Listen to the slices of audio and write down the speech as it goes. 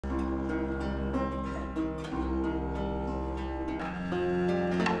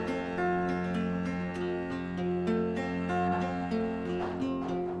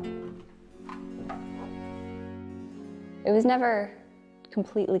It was never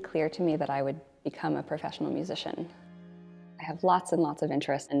completely clear to me that I would become a professional musician. I have lots and lots of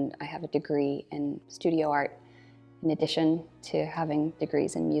interests, and I have a degree in studio art in addition to having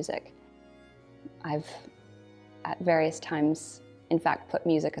degrees in music. I've, at various times, in fact, put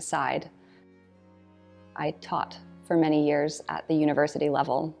music aside. I taught for many years at the university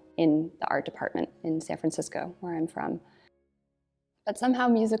level in the art department in San Francisco, where I'm from. But somehow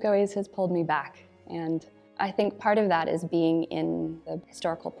music always has pulled me back, and I think part of that is being in the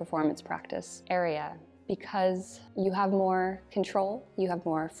historical performance practice area, because you have more control, you have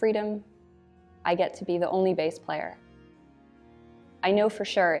more freedom. I get to be the only bass player. I know for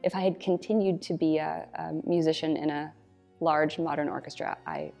sure if I had continued to be a musician in a large modern orchestra,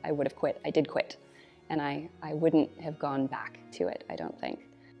 I would have quit. I did quit, and I wouldn't have gone back to it, I don't think.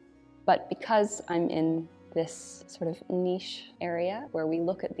 But because I'm in this sort of niche area where we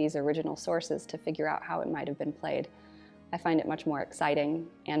look at these original sources to figure out how it might have been played, I find it much more exciting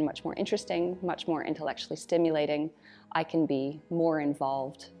and much more interesting, much more intellectually stimulating. I can be more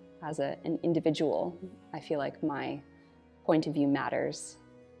involved as an individual. I feel like my point of view matters.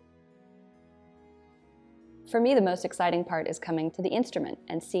 For me, the most exciting part is coming to the instrument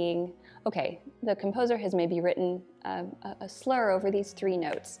and seeing, okay, the composer has maybe written a slur over these 3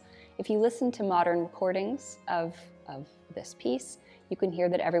 notes. If you listen to modern recordings of this piece, you can hear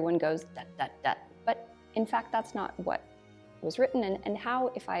that everyone goes da da da. But in fact, that's not what was written. And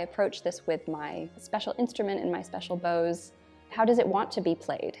how, if I approach this with my special instrument and my special bows, how does it want to be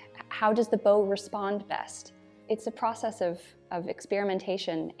played? How does the bow respond best? It's a process of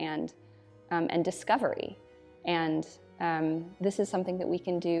experimentation and discovery. And this is something that we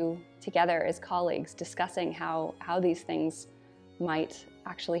can do together as colleagues, discussing how these things might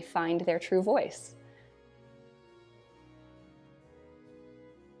actually find their true voice.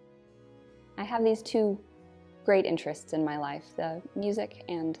 I have these 2 great interests in my life, the music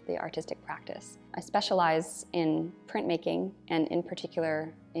and the artistic practice. I specialize in printmaking, and in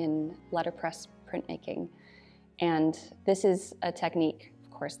particular in letterpress printmaking. And this is a technique,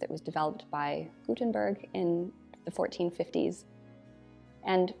 of course, that was developed by Gutenberg in the 1450s.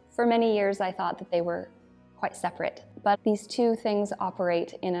 And for many years I thought that they were quite separate. But these 2 things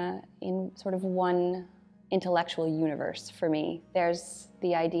operate in sort of one intellectual universe for me. There's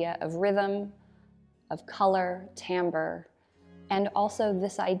the idea of rhythm, of color, timbre, and also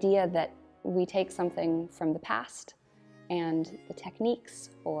this idea that we take something from the past and the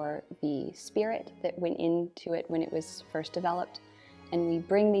techniques or the spirit that went into it when it was first developed, and we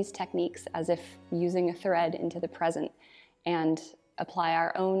bring these techniques as if using a thread into the present and apply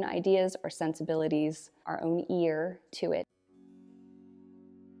our own ideas or sensibilities, our own ear to it.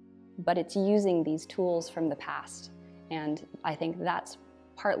 But it's using these tools from the past, and I think that's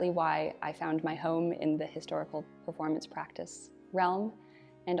partly why I found my home in the historical performance practice realm,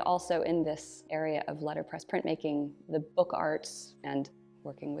 and also in this area of letterpress printmaking, the book arts, and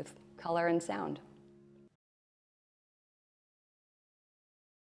working with color and sound.